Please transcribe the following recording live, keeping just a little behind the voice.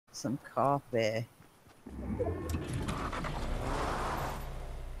some coffee.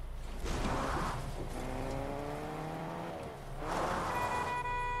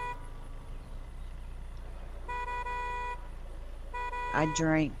 I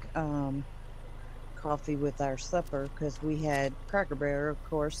drank coffee with our supper because we had Cracker Barrel, of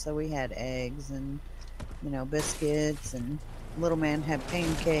course, so we had eggs and, biscuits, and little man had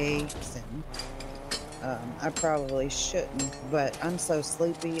pancakes, and I probably shouldn't, but I'm so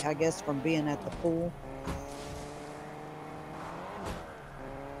sleepy, I guess, from being at the pool.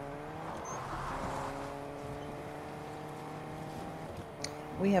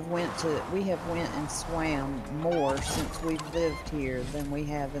 We have went and swam more since we've lived here than we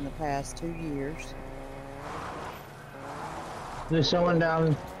have in the past 2 years. There's someone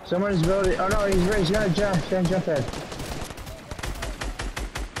down. Someone's building. Oh no, he's ready. He's gonna jump. He's gonna jump in.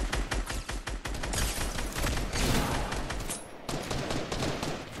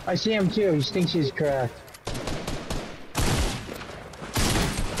 I see him too. He thinks he's cracked.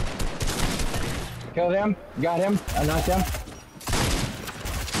 Killed him. Got him. I knocked him.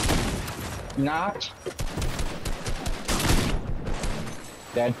 Knocked.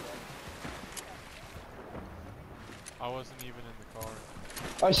 Dead. I wasn't even in the car.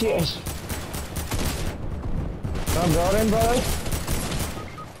 Oh, she is. I'm building, brother.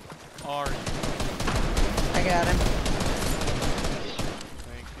 Are you? I got him.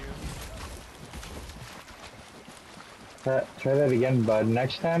 Thank you. Try that again, bud.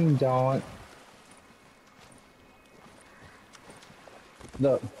 Next time, don't.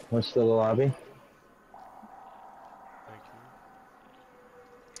 Look, what's the lobby? Thank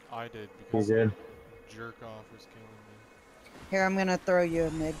you. I did because You did. jerk off was killing me. Here, I'm gonna throw you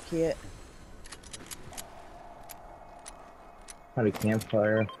a med kit. Had a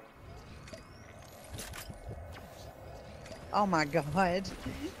campfire. Oh my god.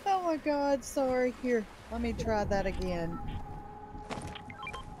 Oh my god, sorry. Here, let me try that again.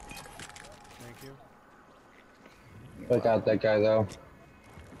 Thank you. Look out that guy though.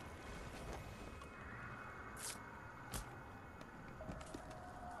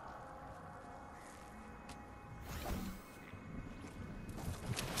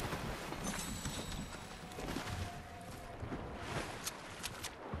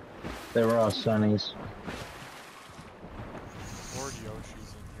 They were all sunnies. Lord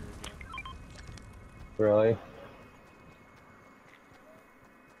Yoshi's in here again. Really?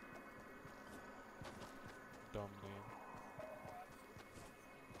 Dumb name.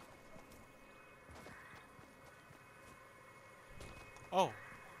 Oh!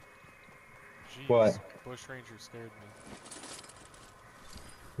 Jeez. What? Bush Ranger scared me.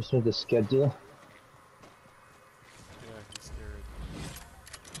 Just need to schedule. Yeah, he's scared.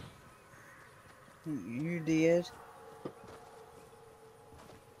 You did?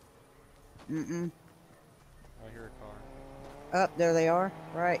 Mm-mm. I hear a car. Up, there they are.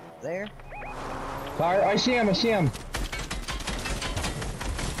 Right there. Car, I see him, I see him.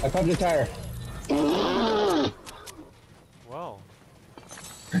 I pumped the tire. Well.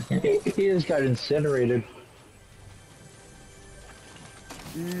 He just got incinerated.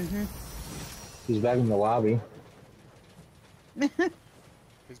 Mm-hmm. He's back in the lobby. His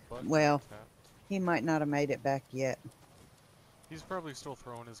butt's Well. tapped. He might not have made it back yet. He's probably still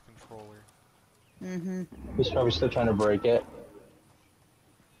throwing his controller. Mm-hmm. He's probably still trying to break it.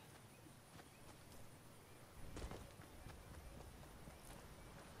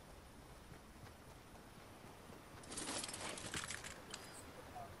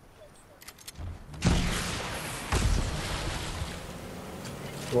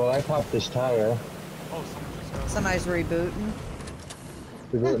 Well, I popped this tire. Oh, someone just got Somebody's rebooting.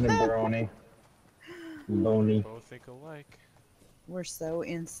 We're rooting in Brony. Boney. both think alike. We're so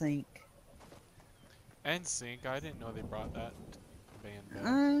in sync. NSYNC, I didn't know they brought that band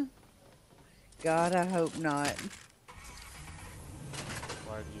back. God, I hope not.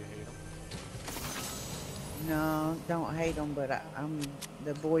 Why do you hate them? No, don't hate them, but I'm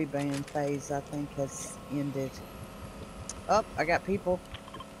the boy band phase, I think, has ended. Oh, I got people.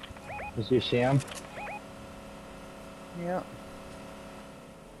 Did you see him? Yep.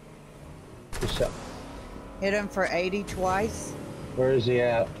 What's up? Hit him for 80 twice. Where is he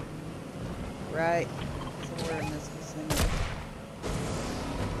at? Right. Somewhere in this vicinity.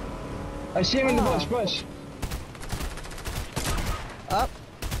 I see him in the bush. Up.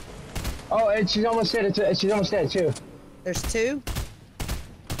 Oh, and she's almost dead. She's almost dead too. There's two.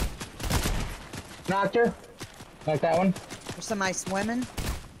 Knocked her. Like that one. There's somebody swimming.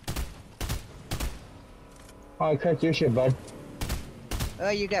 Oh, I cracked your shit, bud.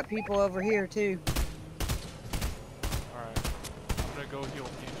 Oh, you got people over here too. Alright. I'm gonna go heal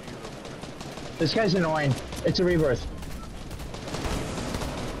PG This guy's annoying. It's a rebirth.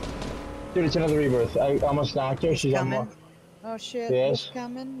 Dude, it's another rebirth. I almost knocked her. She's on coming. more. Oh shit, Yes. he's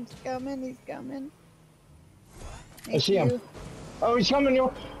coming, he's coming, he's coming. I see him. you. Oh, he's coming,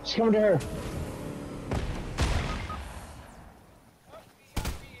 yo. He's coming to her.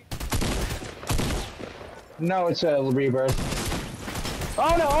 No, it's a rebirth.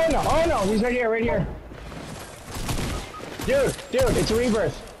 Oh no, oh no, oh no. He's right here, right here. Dude, it's a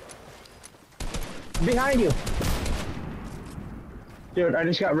rebirth. Behind you. Dude, I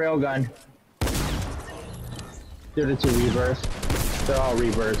just got railgun. Dude, it's a rebirth. They're all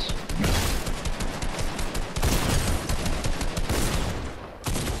rebirths.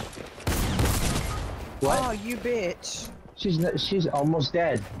 What? Oh, you bitch. She's almost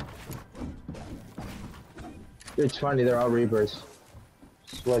dead. It's funny, they're all rebirths.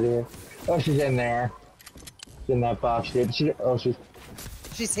 Sweaty. Oh, she's in there. She's in that box, dude.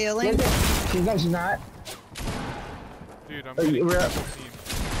 She's healing? No, she's not. Dude, I'm Are you- getting we're- triple teamed.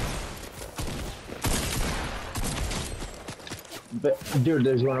 But, dude,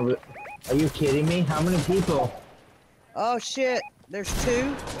 there's one over. Are you kidding me? How many people? Oh shit, there's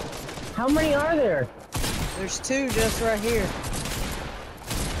two. How many are there? There's two just right here.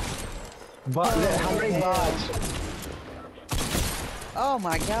 How many bots? Oh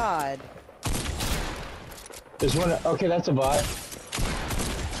my god. There's one. Okay, that's a bot.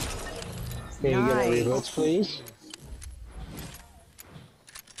 Can you get a Nice. reboot, please?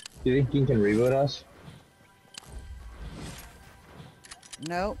 Do you think you can reboot us?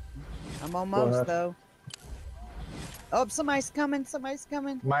 Nope. I'm ahead. almost though. Oh, somebody's coming, somebody's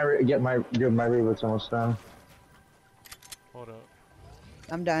coming. Dude, my reboot's almost done. Hold up.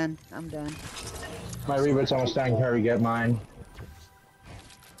 I'm done, I'm done. My reboot's almost done. Hurry, get mine.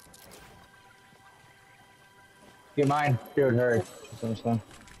 Get mine, dude. Hurry. It's almost done.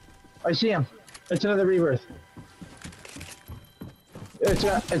 I see him. It's another rebirth.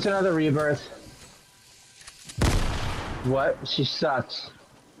 It's another rebirth. What? She sucks.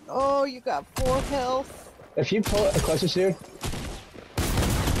 Oh, you got 4 health. If you pull it closest, dude.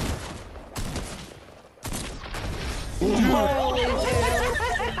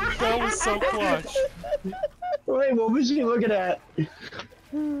 That was so clutch. Wait, what was she looking at?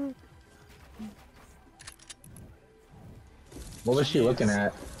 What was she looking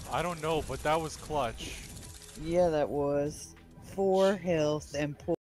at? I don't know, but that was clutch. Yeah, that was 4 health and